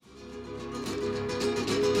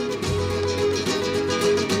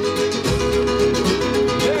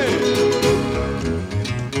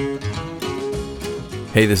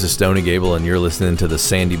Hey, this is Donny Gable, and you're listening to the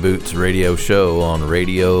Sandy Boots radio show on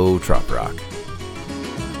Radio Trop Rock.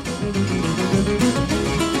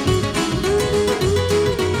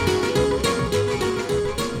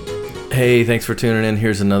 Hey, thanks for tuning in.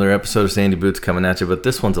 Here's another episode of Sandy Boots coming at you, but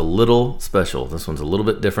this one's a little special. This one's a little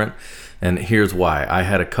bit different, and here's why. I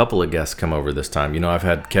had a couple of guests come over this time. You know, I've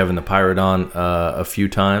had Kevin the Pirate on a few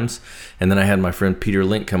times, and then I had my friend Peter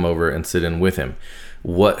Link come over and sit in with him.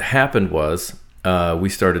 What happened was we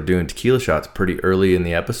started doing tequila shots pretty early in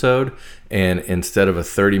the episode, and instead of a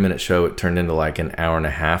 30-minute show, it turned into like an hour and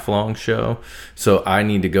a half long show. So I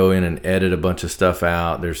need to go in and edit a bunch of stuff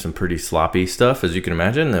out. There's some pretty sloppy stuff, as you can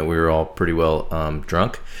imagine, that we were all pretty well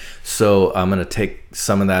drunk. So I'm going to take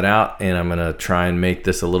some of that out, and I'm going to try and make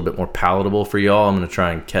this a little bit more palatable for y'all. I'm going to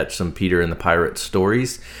try and catch some Peter and the Pirate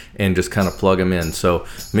stories and just kind of plug them in. So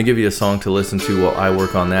let me give you a song to listen to while I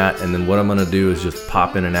work on that, and then what I'm going to do is just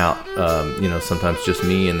pop in and out, sometimes just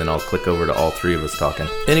me, and then I'll click over to all three of us talking.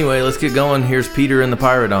 Anyway, let's get going. Here's Peter and the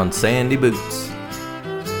Pirate on Sandy Boots.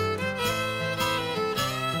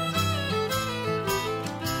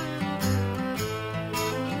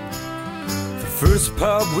 First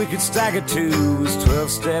pub we could stagger to was 12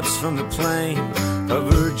 steps from the plane. A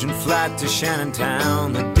virgin flight to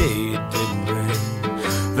Shannontown the day it didn't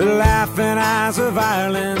rain. The laughing eyes of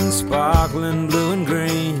Ireland, sparkling blue and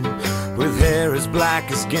green, with hair as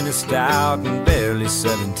black as Guinness stout and barely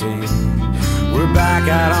 17. We're back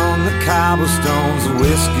out on the cobblestones,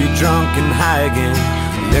 whiskey drunk and high again,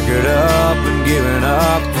 liquored up and gearing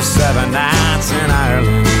up for 7 nights in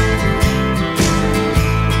Ireland.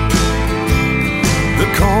 The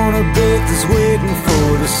corner booth is waiting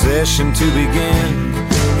for the session to begin.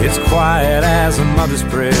 It's quiet as a mother's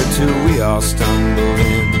prayer till we all stumble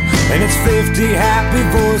in. And it's 50 happy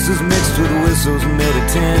voices mixed with whistles made of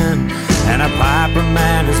tin, and a piper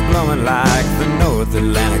man is blowing like the North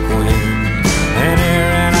Atlantic wind. And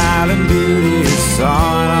Erin Island Beauty is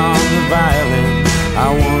sawing on the violin. I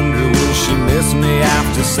wonder will she miss me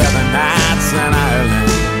after 7 nights in Ireland.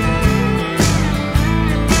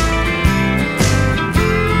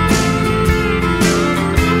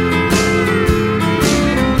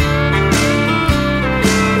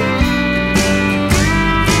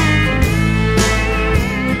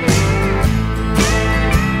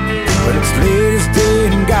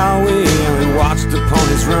 Galway, and we watched the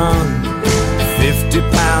ponies run 50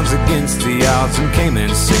 pounds against the odds and came in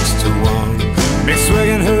 6-1. Mick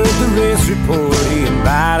Swiggin heard the race report, he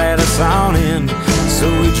invited us on in, so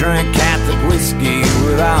we drank Catholic whiskey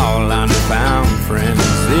with all our newfound friends.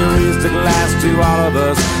 They raised a glass to all of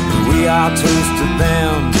us, and we all toasted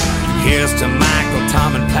them. Here's to Michael,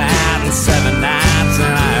 Tom and Pat and 7 nights in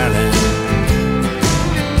Ireland.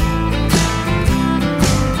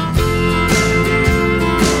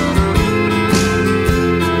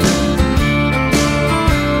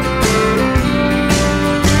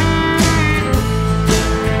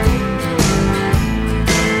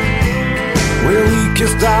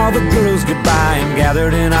 Kissed all the girls goodbye and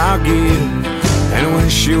gathered in our gear. And when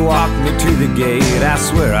she walked me to the gate, I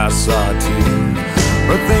swear I saw a tear.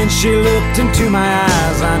 But then she looked into my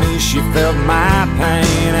eyes, I knew she felt my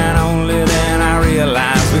pain. And only then I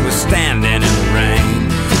realized we were standing in the rain.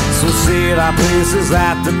 So save our places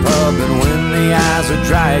at the pub, and when the eyes are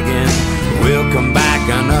dry again, we'll come back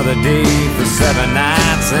another day for 7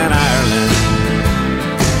 nights in Ireland.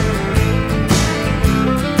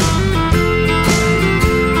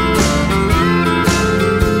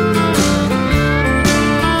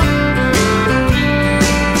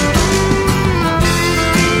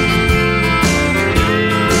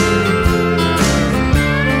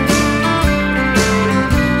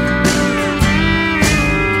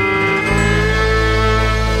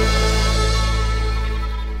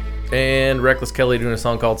 Reckless Kelly doing a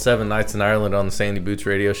song called 7 Nights in Ireland on the Sandy Boots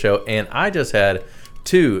radio show, and I just had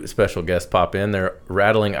 2 special guests pop in. They're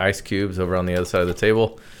rattling ice cubes over on the other side of the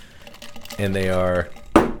table, and they are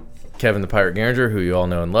Kevin the Pirate Garinger, who you all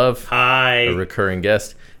know and love. Hi. A recurring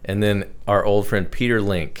guest, and then our old friend Peter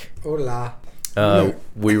Link. Hola.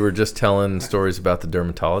 We were just telling stories about the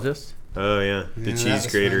dermatologist. Oh yeah, the cheese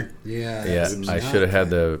grater. Fun. Yeah. I should have had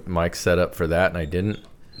the mic set up for that, and I didn't.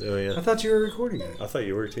 Oh yeah. I thought you were recording it. I thght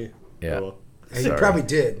you were too. Yeah. Oh, well. He probably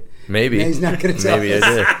did. Maybe. And he's not going to tell Maybe us.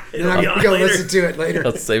 I did. And I'm going to go listen to it later.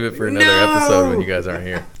 Let's save it for another episode when you guys aren't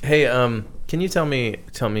here. Hey, can you tell me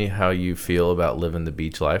how you feel about living the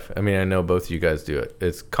beach life? I mean, I know both of you guys do it.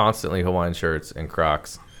 It's constantly Hawaiian shirts and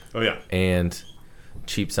Crocs. Oh yeah. And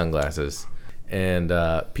cheap sunglasses. And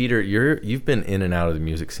Peter, you've been in and out of the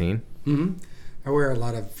music scene. Mm-hmm. I wear a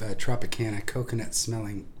lot of Tropicana coconut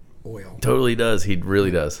smelling oil. Totally does. He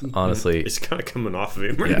really does. Honestly. It's kind of coming off of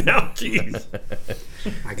him right now. Jeez.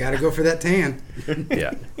 I got to go for that tan.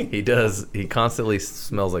 Yeah, he does. He constantly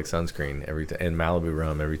smells like sunscreen every time, and Malibu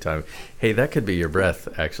rum every time. Hey, that could be your breath,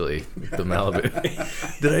 actually, the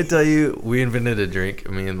Malibu. Did I tell you we invented a drink,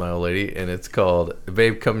 me and my old lady, and it's called,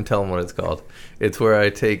 babe, come and tell them what it's called. It's where I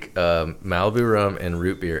take Malibu rum and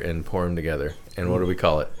root beer and pour them together. And what do we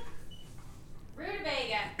call it?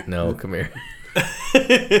 Rutabaga. No, come here.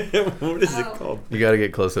 What is it called? You got to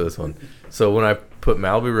get close to this one. So when I put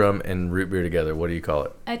Malibu rum and root beer together, what do you call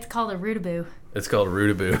it? It's called a rootaboo. It's called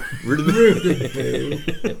Rootaboo. Rootaboo.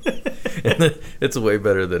 It's way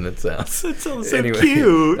better than it sounds. That sounds so Anyway,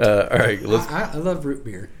 cute. All right, I love root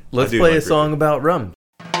beer. let's do play like a song about rum.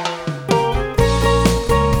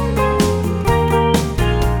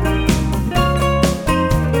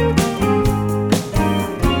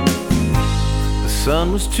 The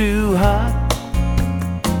sun was too hot,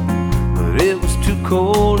 but it was too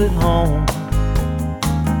cold at home.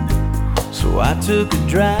 So I took a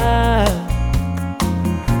drive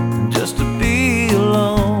just to be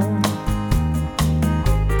alone.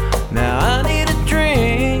 Now I need a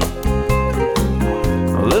drink,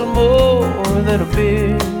 a little more than a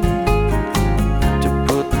beer, to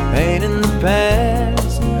put the pain in the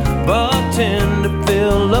past. Bartender,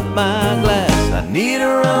 fill up my glass. I need a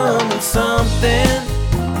rum and something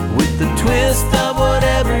with the twist of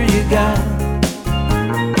whatever you got.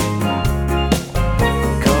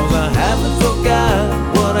 Cause I haven't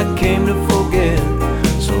forgot what I came to forget,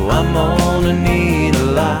 so I'm gonna need a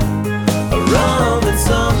lot. A rum and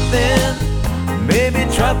something, maybe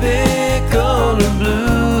tropical or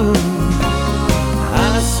blue.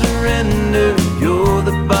 I surrender, you're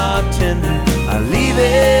the bartender, I leave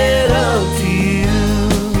it up to you.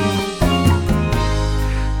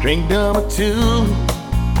 Drink number 2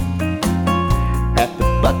 at the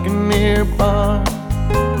Buccaneer Bar.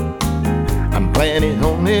 I'm planning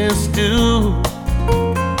on this stew,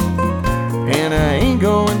 and I ain't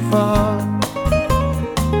going far.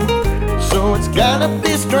 So it's gotta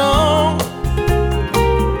be strong,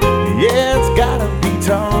 yeah, it's gotta be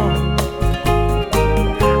tall.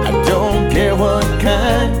 I don't care what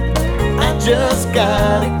kind, I just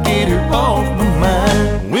gotta get her off my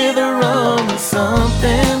mind. With a rum and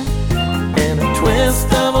something, and a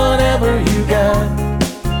twist of whatever you got.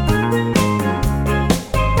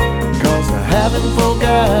 Cause I haven't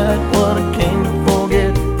forgot what I came to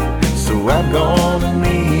forget, so I'm gonna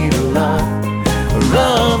need a lot. A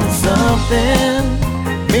rum and something,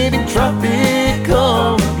 maybe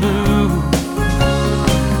tropical blue.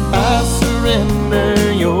 I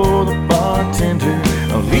surrender, you're the bartender,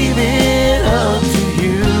 I'll leave it up to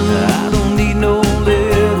you. I don't need no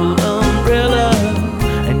little umbrella,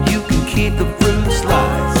 and you can keep the fruit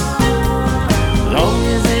slice, long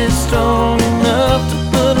as it's strong enough to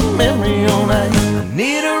put a memory on ice. I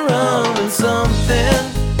need a rum and something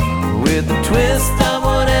with a twist of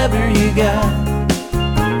whatever you got.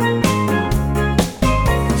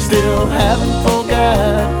 Still haven't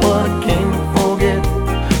forgot what I came to forget,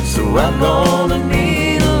 so I'm gonna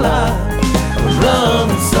need a lot. A rum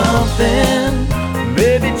and something,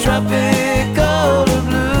 maybe tropical or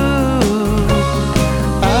blue.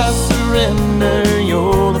 I surrender,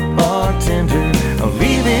 you're the bartender, I'll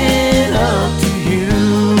leave it up to you.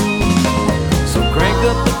 So crank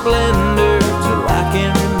up the blender till I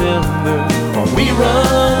can remember, or we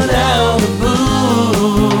run out of booze.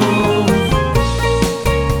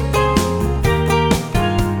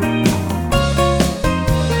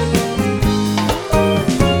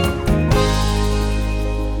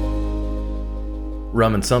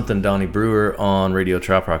 Rum and Something, Donny Brewer on Radio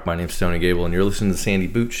Trop Rock. My name's Tony Gable, and you're listening to the Sandy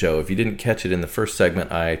Boot Show. If you didn't catch it in the first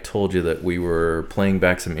segment, I told you that we were playing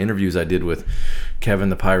back some interviews I did with Kevin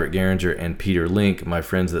the Pirate Garinger and Peter Link, my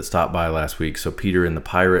friends that stopped by last week. So Peter and the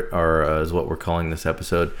Pirate is what we're calling this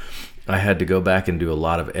episode. I had to go back and do a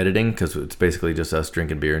lot of editing because it's basically just us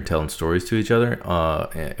drinking beer and telling stories to each other,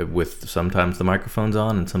 with sometimes the microphones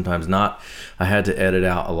on and sometimes not. I had to edit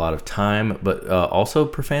out a lot of time, but also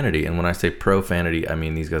profanity. And when I say profanity, I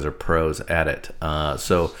mean these guys are pros at it.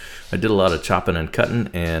 So I did a lot of chopping and cutting,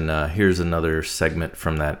 and here's another segment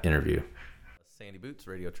from that interview. Sandy Boots,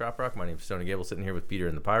 Radio Trop Rock. My name's Tony Gable, sitting here with Peter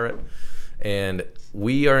and the Pirate. And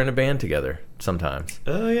we are in a band together sometimes.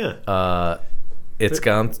 Oh, yeah. It's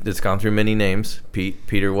gone through many names.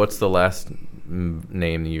 Peter, what's the last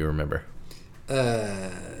name that you remember?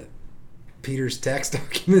 Peter's tax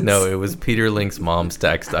documents. No, it was Peter Link's mom's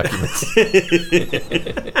tax documents.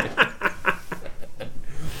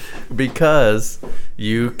 because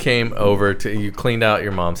you came over you cleaned out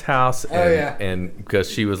your mom's house. And, and because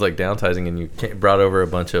she was like downsizing, and you brought over a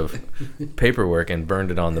bunch of paperwork and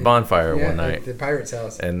burned it on the bonfire one night. The pirate's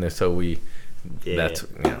house. And so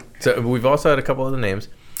So we've also had a couple other names.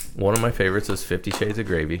 One of my favorites is 50 Shades of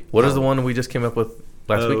Gravy. What is the one we just came up with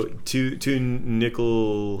last week? Two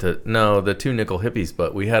nickel. The two nickel hippies,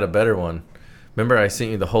 but we had a better one. Remember, I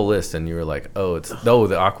sent you the whole list, and you were like,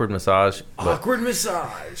 the awkward massage. Awkward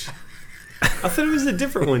massage. I thought it was a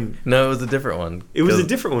different one. No, it was a different one. It was a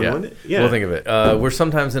different one, wasn't it? Yeah. We'll think of it. We're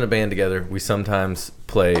sometimes in a band together. We sometimes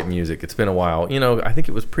play music. It's been a while. I think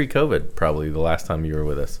it was pre-COVID, probably, the last time you were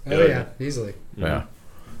with us. Oh, yeah, easily. Yeah.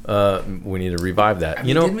 We need to revive that.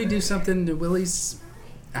 Didn't we do something to Willie's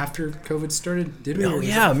after COVID started? Did we? Oh,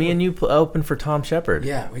 yeah. Me and you opened for Tom Shepard.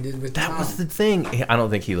 Yeah, we did with Tom. That was the thing. I don't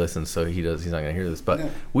think he listens, so he's not going to hear this. But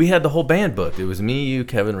we had the whole band booked. It was me, you,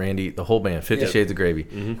 Kevin, Randy, the whole band, 50 Shades of Gravy.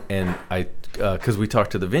 Mm-hmm. And because we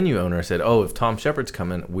talked to the venue owner, I said, if Tom Shepard's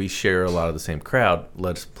coming, we share a lot of the same crowd.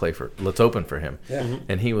 Let's open for him. Yeah. Mm-hmm.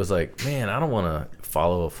 And he was like, man, I don't want to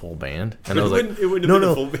follow a full band. And I was like,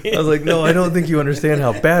 no. Full band. I was like, no, I don't think you understand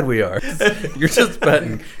how bad we are. You're just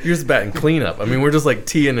batting cleanup. I mean, we're just like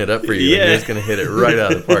teeing it up for you. Yeah. And you're just gonna hit it right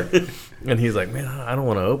out of the park. And he's like, man, I don't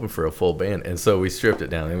want to open for a full band. And so we stripped it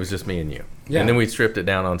down. It was just me and you. Yeah. And then we stripped it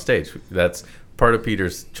down on stage. That's part of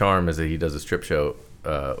Peter's charm, is that he does a strip show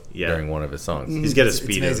during one of his songs. He's got a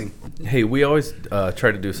speed. It's amazing. Hey, we always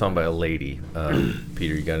try to do a song by a lady.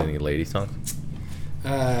 Peter, you got any lady songs?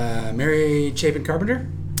 Mary Chapin Carpenter.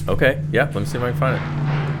 Okay, yeah. Let me see if I can find it.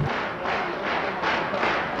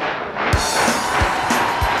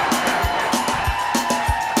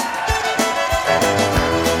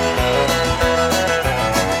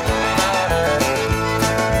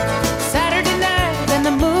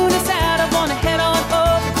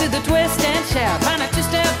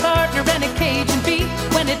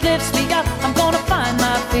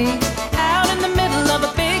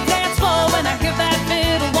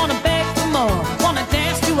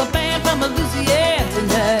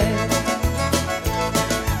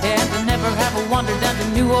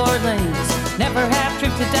 Never have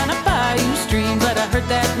drifted down a bayou stream, but I heard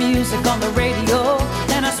that music on the radio,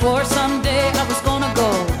 and I swore someday I was gonna go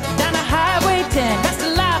down a Highway 10, past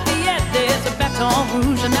the Lafayette. There's a Baton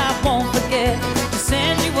Rouge, and I won't forget to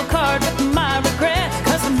send you a card with my regrets,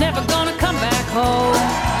 'cause I'm never gonna come back home.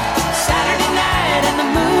 Saturday night and the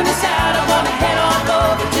moon is out, I wanna head on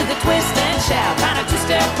over to the Twist and Shout, find a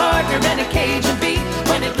two-step partner and a Cajun beat.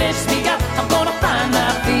 When it lifts me up, I'm gonna find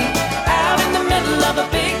my feet out in the middle of a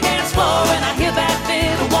big dance floor, and I hear that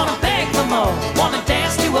fiddle, wanna beg for more, wanna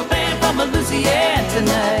dance to a band from Louisiana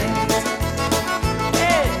tonight.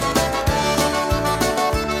 Hey.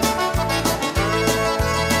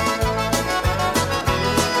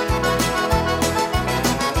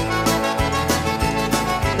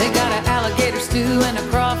 They got an alligator stew and a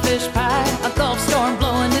crawfish pie, a Gulf storm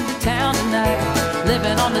blowing into town tonight.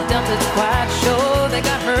 Living on the Delta, it's quite sure. They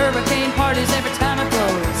got hurricane parties every time it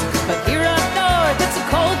blows, but here up north it's a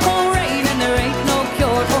cold, cold rain, and there ain't no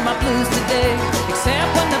cure for my blues today, except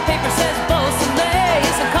when the paper says Beausoleil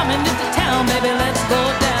is coming into town. Baby, let's go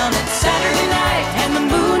down. It's Saturday night and the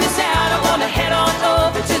moon is out. I wanna head on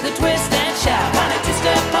over to the Twist and Shout, find a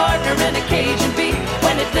two-step partner and a Cajun beat.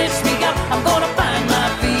 When it lifts me up, I'm gonna find my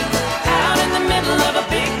feet out in the middle of a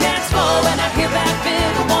big dance floor, and I hear that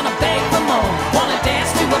fiddle, wanna beg for more, wanna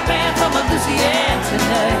dance to a band from Louisiana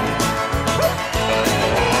tonight.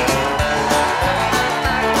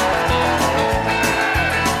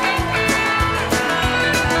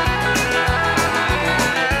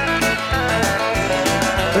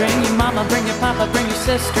 Bring your mama, bring your papa, bring your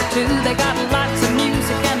sister too. They got lots of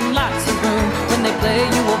music and lots of room. When they play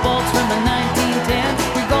you a waltz from the 1910s,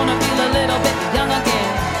 you're gonna feel a little bit young again.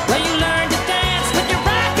 Well, you learn to dance with your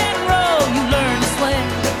rock and roll, you learn to swing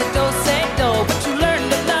with the do-say-do, but you learn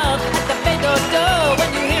to love at the fade-do-do when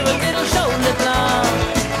you hear a little shoulder drum.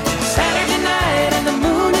 Saturday night and the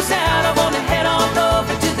moon is out, I wanna head on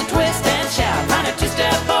over to the Twist and Shout, find a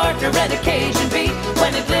two-step partner and a Cajun beat.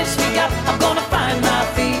 When it lifts me up, I'm gonna find my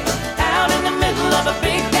feet out in the middle of a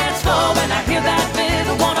big dance floor, when I hear that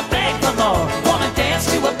fiddle, wanna beg for more, wanna dance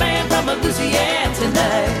to a band from Louisiana.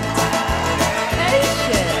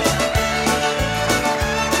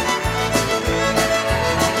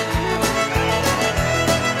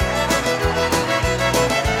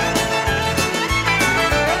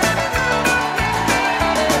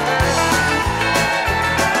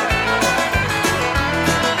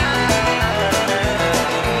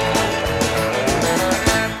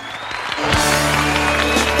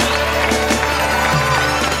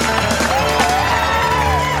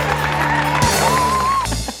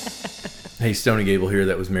 Hey, Stony Gable here.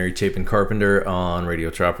 That was Mary Chapin Carpenter on Radio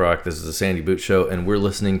Trop Rock. This is the Sandy Boots Show, and we're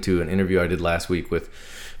listening to an interview I did last week with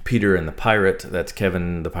Peter and the Pirate. That's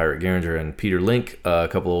Kevin the Pirate Garinger and Peter Link, a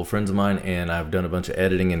couple old friends of mine, and I've done a bunch of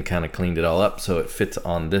editing and kind of cleaned it all up so it fits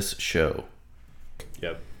on this show.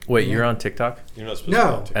 Yep. Wait, you're on TikTok? You're not supposed to be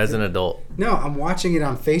on TikTok. As an adult. No, I'm watching it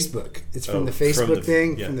on Facebook. It's from the Facebook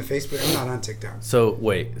thing. yeah. From the Facebook. I'm not on TikTok. So,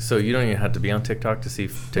 wait. So you don't even have to be on TikTok to see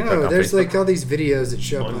TikTok No, on there's Facebook? like all these videos that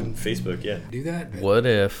show up On on Facebook, yeah. Do that? But What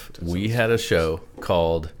if we had a show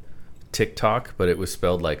called TikTok, but it was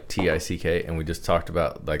spelled like Tick, and we just talked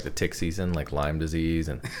about like the tick season, like Lyme disease,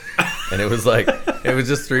 and it was like it was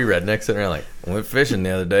just three rednecks sitting around like, I went fishing the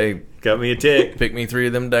other day, Got me a tick. picked me 3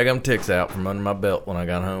 of them daggum ticks out from under my belt when I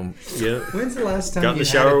got home. Yeah. When's the last time Got in you the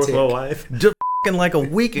had shower a with tick? my wife. Just fucking like a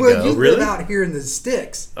week ago. Well, you Really? live out here in the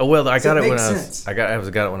sticks. Oh well, I So got it it when makes I was sense. I got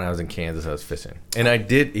it when I was in Kansas. I was fishing, and I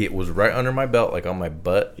did. It was right under my belt, like on my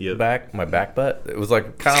butt, Yep. my back butt. It was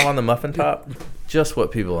like kind of on the muffin top. Just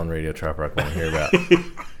what people on Radio Trop Rock want to hear about.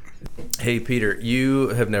 Hey Peter, you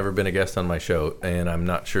have never been a guest on my show, and I'm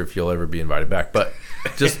not sure if you'll ever be invited back. But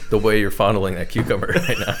just the way you're fondling that cucumber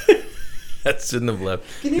right now, that shouldn't have left.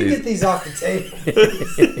 Can you get these off the table?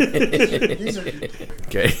 These are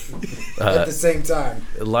Okay. at the same time.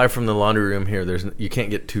 Live from the laundry room here. You can't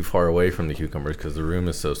get too far away from the cucumbers because the room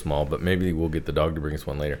is so small. But maybe we'll get the dog to bring us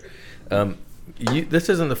one later. This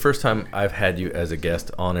isn't the first time I've had you as a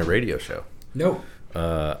guest on a radio show. No.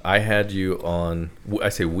 I had you on. I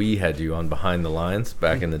say we had you on Behind the Lines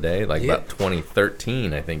back in the day, like Yeah. about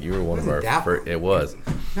 2013. I think you were one of our Wasn't that first. It was.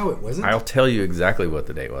 No, it wasn't. I'll tell you exactly what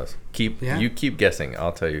the date was. Yeah? You keep guessing.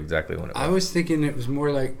 I'll tell you exactly when it was. I was thinking it was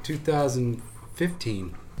more like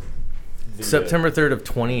 2015. September 3rd of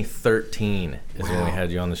 2013 is when we Wow.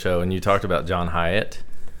 had you on the show, and you talked about John Hyatt.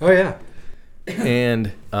 Oh, yeah.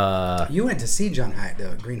 And You went to see John Hyatt,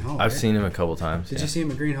 though, at Green Hall. I've right? seen him a couple times. Did yeah. you see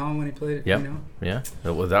him at Green Hall when he played at Yep. Green Hall? Yeah.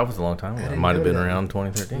 That was a long time ago. It didn't might have go to been that around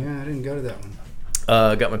one. 2013. Yeah, I didn't go to that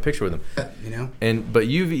one. Got my picture with him. But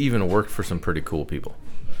you've even worked for some pretty cool people.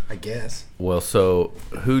 I guess. Well, so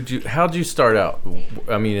how'd you start out?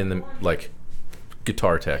 I mean, in the like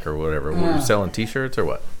guitar tech or whatever. Were you selling T-shirts or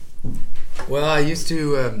what? Well, I used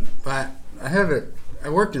to. I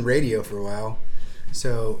worked in radio for a while,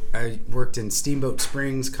 so I worked in Steamboat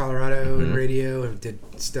Springs, Colorado, in radio, and did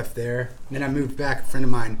stuff there. And then I moved back. A friend of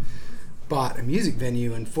mine bought a music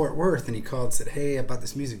venue in Fort Worth, and he called and said, "Hey, I bought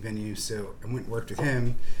this music venue." So I went and worked with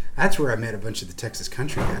him. That's where I met a bunch of the Texas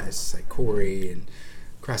country guys, like Corey and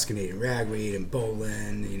Cross Canadian Ragweed and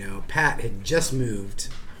Bolin. Pat had just moved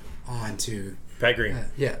on to. Pat Green.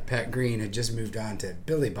 Pat Green had just moved on to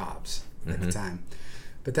Billy Bob's at the time.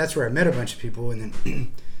 But that's where I met a bunch of people, and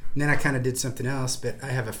then I kind of did something else. But I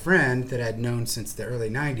have a friend that I'd known since the early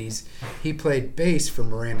 90s. He played bass for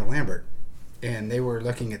Miranda Lambert, and they were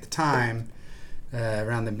looking at the time,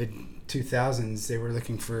 around the mid-2000s, they were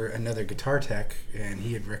looking for another guitar tech, and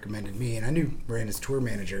he had recommended me. And I knew Miranda's tour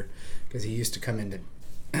manager because he used to come into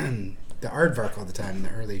the Aardvark all the time in the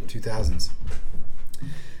early 2000s.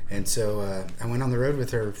 And so I went on the road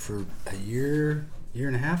with her for a year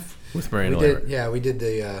and a half. With Miranda Lambert. Yeah, we did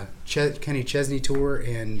the Kenny Chesney tour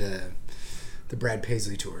and the Brad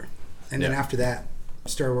Paisley tour. And then after that,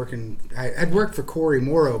 started working. I'd worked for Corey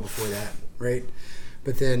Morrow before that, right?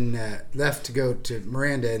 But then left to go to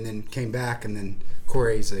Miranda and then came back. And then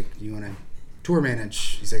Corey's like, "You want to tour manage?"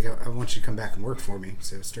 He's like, "I want you to come back and work for me."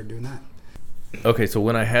 So I started doing that. Okay, so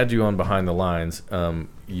when I had you on Behind the Lines,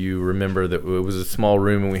 you remember that it was a small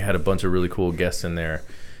room and we had a bunch of really cool guests in there.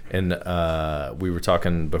 And we were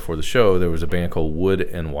talking before the show, there was a band called Wood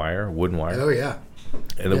and Wire. Oh, yeah.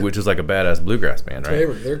 Which is like a badass bluegrass band, right?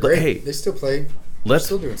 They're great. Hey, They still play. They're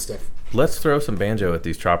still doing stuff. Let's throw some banjo at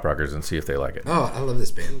these Trop Rockers and see if they like it. Oh, I love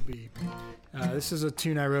this band. This is a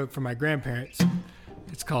tune I wrote for my grandparents.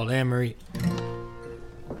 It's called Emerick.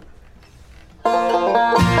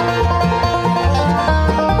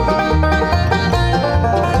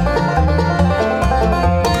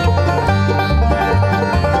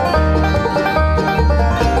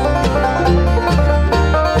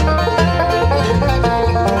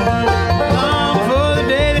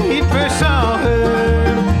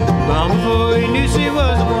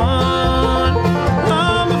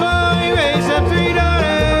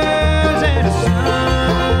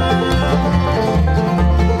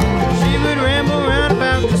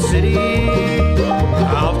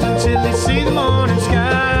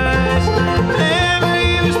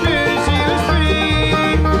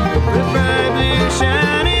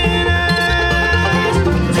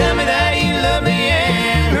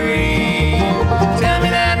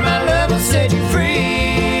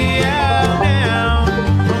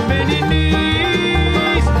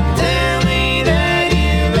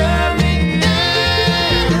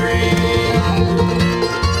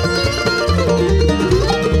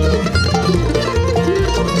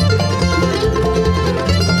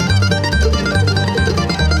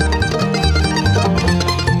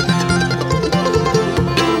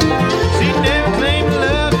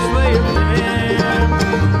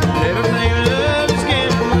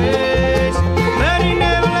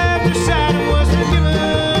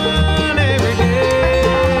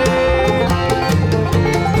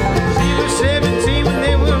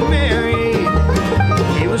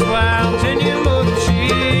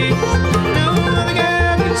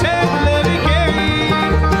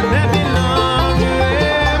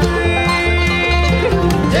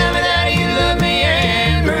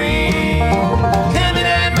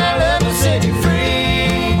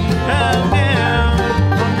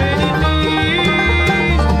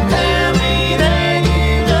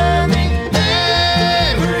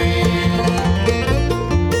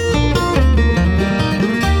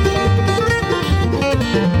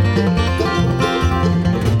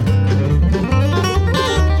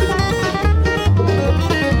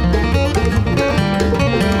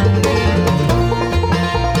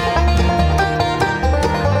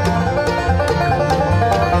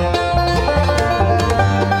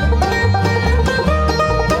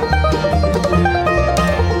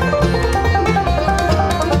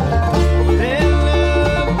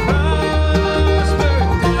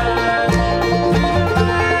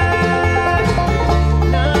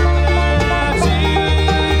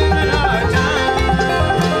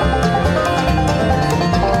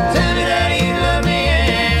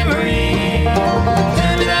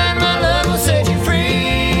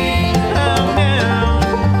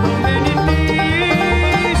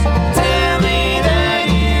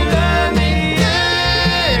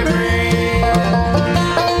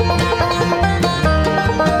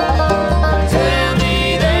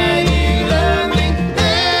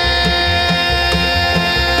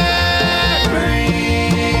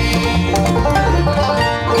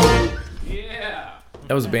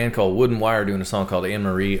 was a band called Wooden Wire doing a song called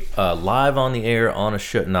Anne-Marie, live on the air on a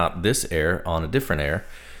show, not this air, on a different air.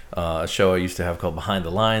 A show I used to have called Behind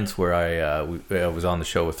the Lines, where I was on the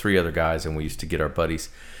show with 3 other guys, and we used to get our buddies,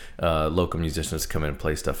 local musicians, to come in and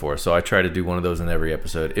play stuff for us. So I try to do one of those in every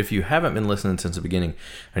episode. If you haven't been listening since the beginning,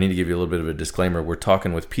 I need to give you a little bit of a disclaimer. We're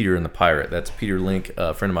talking with Peter and the Pirate. That's Peter Link,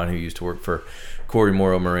 a friend of mine who used to work for Corey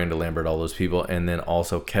Morrow, Miranda Lambert, all those people, and then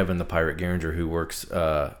also Kevin the Pirate Garinger, who works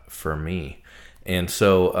for me. And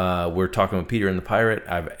so we're talking with Peter and the Pirate.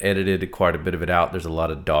 I've edited quite a bit of it out. There's a lot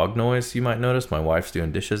of dog noise you might notice. My wife's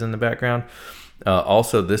doing dishes in the background.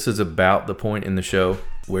 Also, this is about the point in the show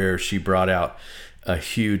where she brought out a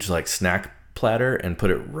huge snack platter and put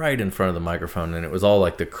it right in front of the microphone. And it was all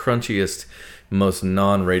like the crunchiest, most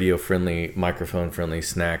non-radio friendly, microphone friendly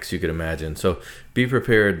snacks you could imagine. So be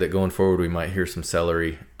prepared that going forward we might hear some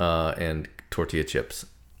celery and tortilla chips.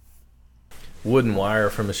 Wooden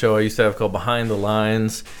Wire from a show I used to have called Behind the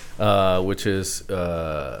Lines, which is,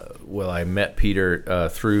 I met Peter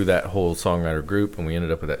through that whole songwriter group, and we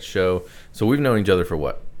ended up with that show. So we've known each other for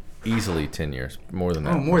what? Easily 10 years. More than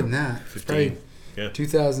that. Oh, more than that. 15. Yeah.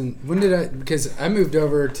 2000. When did I? Because I moved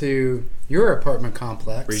over to your apartment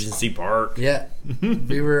complex. Regency Park. Yeah.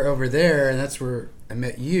 We were over there, and that's where I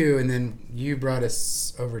met you, and then you brought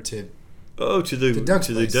us over to... Oh, to the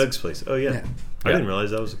Doug's place. Oh, yeah. I didn't realize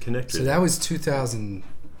that was a connector. So that was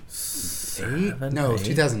 2008? No,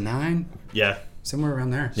 2009? Yeah. Somewhere around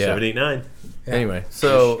there. Yeah. 7, 8, 9. Yeah. Anyway,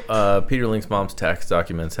 so Peter Link's mom's tax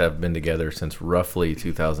documents have been together since roughly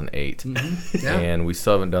 2008. Mm-hmm. Yeah. And we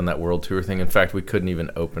still haven't done that world tour thing. In fact, we couldn't even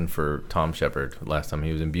open for Tom Shepard last time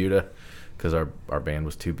he was in Buda because our band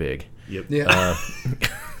was too big. Yep. Yeah.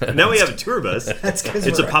 Now we have a tour bus.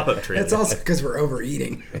 It's a pop-up trailer. That's also because we're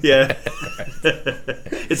overeating. Yeah.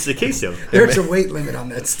 It's the queso. There's a weight limit on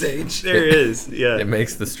that stage. There is, yeah. It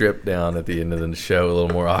makes the strip down at the end of the show a little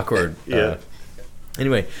more awkward. Yeah.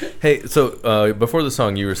 Anyway, hey, so before the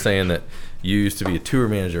song, you were saying that you used to be a tour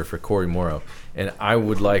manager for Corey Morrow. And I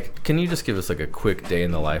would can you just give us a quick day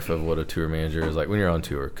in the life of what a tour manager is like when you're on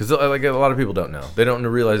tour? Because a lot of people don't know. They don't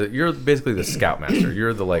realize that you're basically the scoutmaster.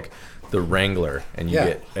 You're the wrangler, and you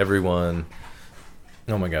get everyone.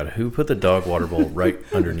 Oh my God! Who put the dog water bowl right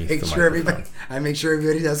underneath the microphone? I make sure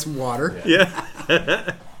everybody has some water.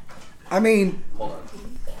 Yeah. I mean, hold on.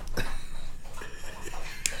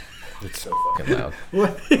 It's so fucking loud.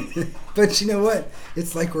 What? But you know what?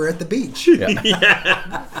 It's like we're at the beach. Yeah.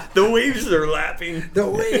 Yeah. The waves are lapping. The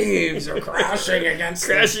waves are crashing against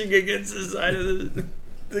the side of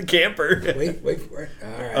the camper. Wait for it. All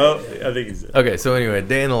right. Oh, I think he's... Okay, so anyway,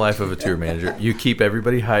 day in the life of a tour manager. You keep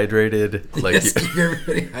everybody hydrated. Keep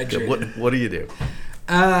everybody hydrated. What do you do?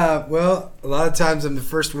 Well, a lot of times I'm the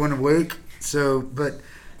first one awake. So, but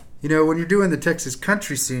when you're doing the Texas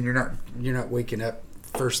country scene, you're not waking up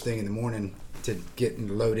first thing in the morning to get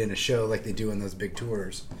and load in a show like they do on those big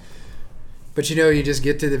tours. But you just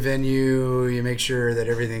get to the venue, you make sure that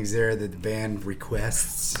everything's there that the band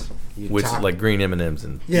requests. Which like green M&Ms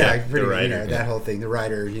and that whole thing. The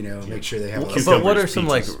rider, make sure they have. But what are some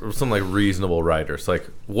reasonable riders? Like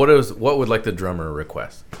what would the drummer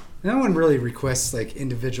request? No one really requests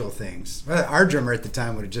individual things. Our drummer at the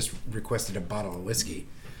time would have just requested a bottle of whiskey.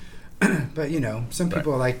 But some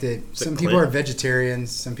people like that. Some people are vegetarians.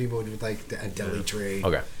 Some people would like a deli tray.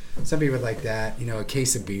 Okay. Some people would like that. A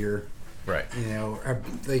case of beer. Right.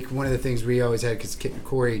 One of the things we always had because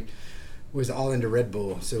Corey was all into Red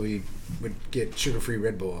Bull, so we would get sugar-free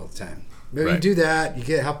Red Bull all the time. But you do that.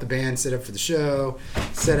 You help the band set up for the show,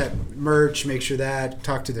 set up merch, make sure that,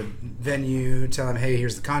 talk to the venue, tell them, hey,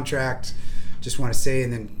 here's the contract. Just want to say,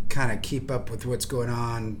 and then kind of keep up with what's going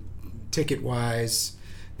on, ticket-wise.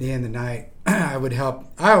 The end of the night, I would help.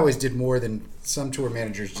 I always did more than some tour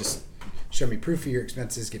managers. Just show me proof of your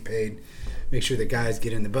expenses, get paid, make sure the guys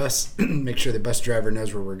get in the bus, make sure the bus driver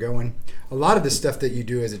knows where we're going. A lot of the stuff that you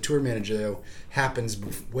do as a tour manager, though, happens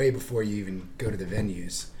way before you even go to the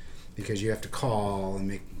venues because you have to call and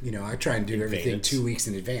make, I try and do everything 2 weeks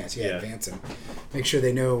in advance. Yeah, advance them. Make sure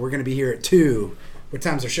they know we're going to be here at 2:00. What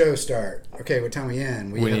time's our show start? Okay, what time we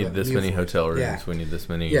end? We need this many hotel rooms. Yeah. We need this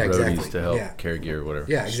many roadies to help carry gear, whatever.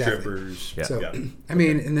 Yeah, exactly. Strippers. Yeah. So, I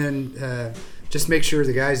mean, and then just make sure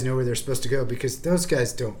the guys know where they're supposed to go because those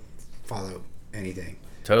guys don't follow anything.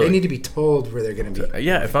 Totally. They need to be told where they're going to be.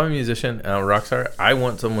 Yeah, if I'm a musician, a rock star, I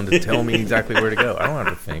want someone to tell me exactly where to go. I don't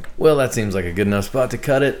have to think. Well, that seems like a good enough spot to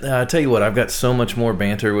cut it. I tell you what, I've got so much more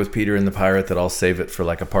banter with Peter and the Pirate that I'll save it for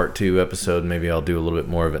like a part 2 episode. Maybe I'll do a little bit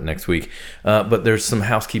more of it next week. But there's some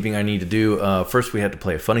housekeeping I need to do. First, we had to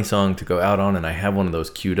play a funny song to go out on, and I have one of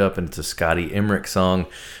those queued up, and it's a Scotty Emerick song.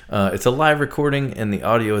 It's a live recording, and the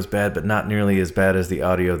audio is bad, but not nearly as bad as the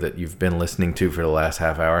audio that you've been listening to for the last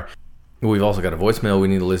half hour. We've also got a voicemail we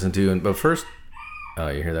need to listen to. But first,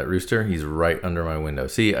 you hear that rooster? He's right under my window.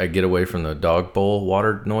 See, I get away from the dog bowl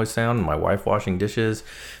water noise sound, and my wife washing dishes,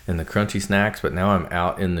 and the crunchy snacks. But now I'm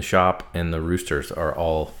out in the shop, and the roosters are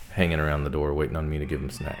all hanging around the door waiting on me to give them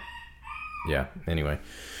a snack. Yeah, anyway.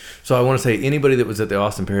 So I want to say, anybody that was at the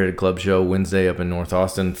Austin Parrothead Club show Wednesday up in North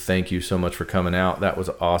Austin, thank you so much for coming out. That was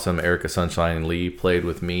awesome. Erica Sunshine and Lee played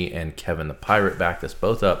with me, and Kevin the Pirate backed us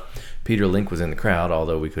both up. Peter Link was in the crowd,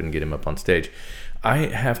 although we couldn't get him up on stage. I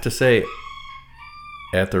have to say,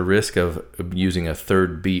 at the risk of using a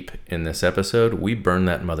third beep in this episode, we burned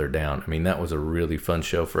that mother down. I mean, that was a really fun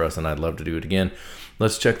show for us, and I'd love to do it again.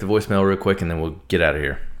 Let's check the voicemail real quick, and then we'll get out of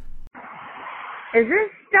here. Is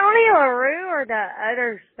this Donny LaRue or the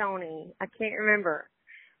other Sony? I can't remember.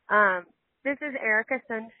 This is Erica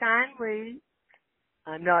Sunshine Lee.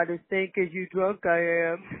 I'm not as thick as you drunk I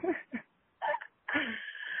am.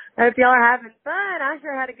 I hope y'all are having fun. I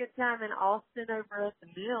sure had a good time in Austin over at the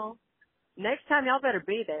mill. Next time, y'all better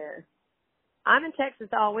be there. I'm in Texas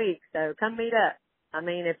all week, so come meet up. I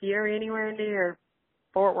mean, if you're anywhere near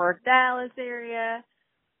Fort Worth, Dallas area,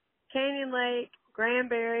 Canyon Lake,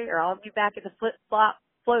 Granbury, or I'll be back at the Flip-Flop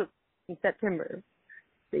Float in September.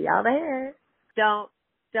 See y'all there. Don't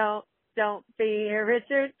fear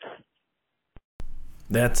Richard.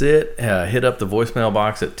 That's it. Hit up the voicemail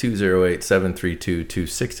box at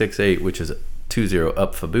 208-732-2668, which is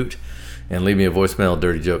 20-UP-FA-BOOT, and leave me a voicemail,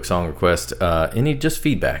 dirty joke, song request, any just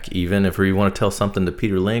feedback. Even if you want to tell something to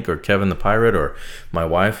Peter Link or Kevin the Pirate or my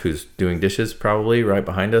wife, who's doing dishes probably right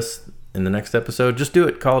behind us in the next episode, just do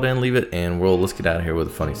it. Call it in, leave it, and let's get out of here with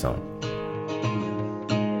a funny song.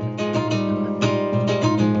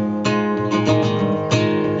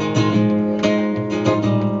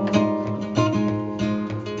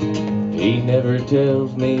 He never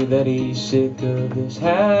tells me that he's sick of this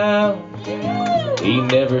house. He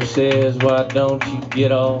never says, why don't you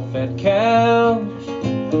get off that couch?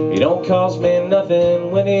 He don't cost me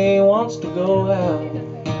nothing when he wants to go out.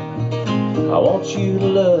 I want you to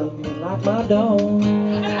love me like my dog.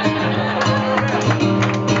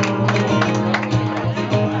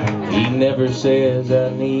 He never says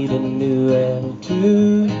I need a new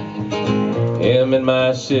attitude. Him and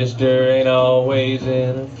my sister ain't always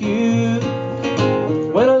in a feud.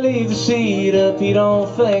 When I leave the seat up, he don't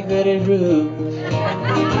think that it's rude.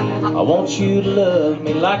 I want you to love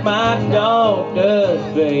me like my dog does,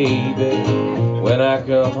 baby. When I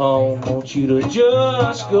come home, I want you to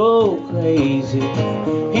just go crazy.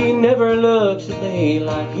 He never looks at me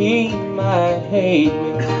like he might hate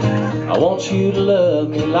me. I want you to love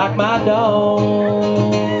me like my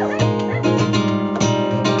dog.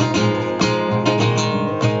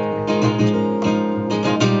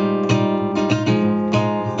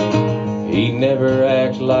 He never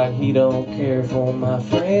acts like he don't care for my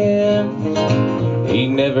friends. He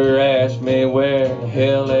never asks me where the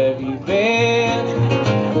hell have you been.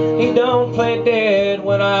 He don't play dead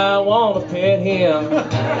when I want to pet him.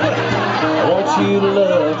 I want you to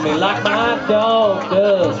love me like my dog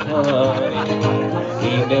does, honey.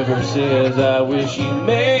 He never says I wish you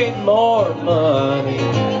made more money.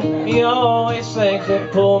 He always thinks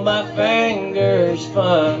that pull my fingers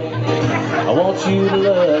funny. I want you to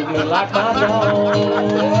love me like my dog.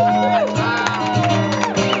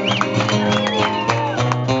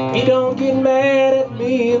 He don't get mad at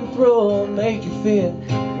me and throw a major fit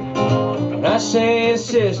when I say his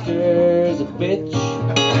sister's a bitch.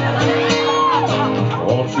 I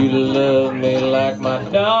want you to love me like my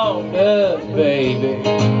dog does, baby.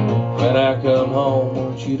 When I come home, I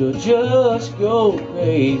want you to just go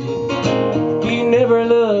crazy. He never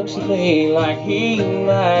looks at me like he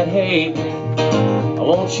might hate me. I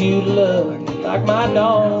want you to love me like my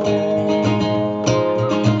dog.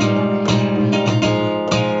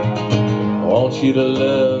 I want you to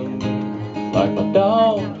love me like my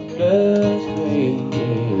dog does, baby.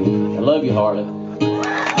 I love you, Harley.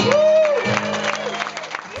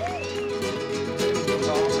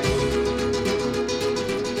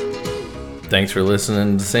 Thanks for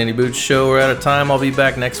listening to the Sandy Boots Show. We're out of time. I'll be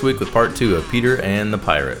back next week with part 2 of Peter and the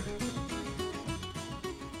Pirate.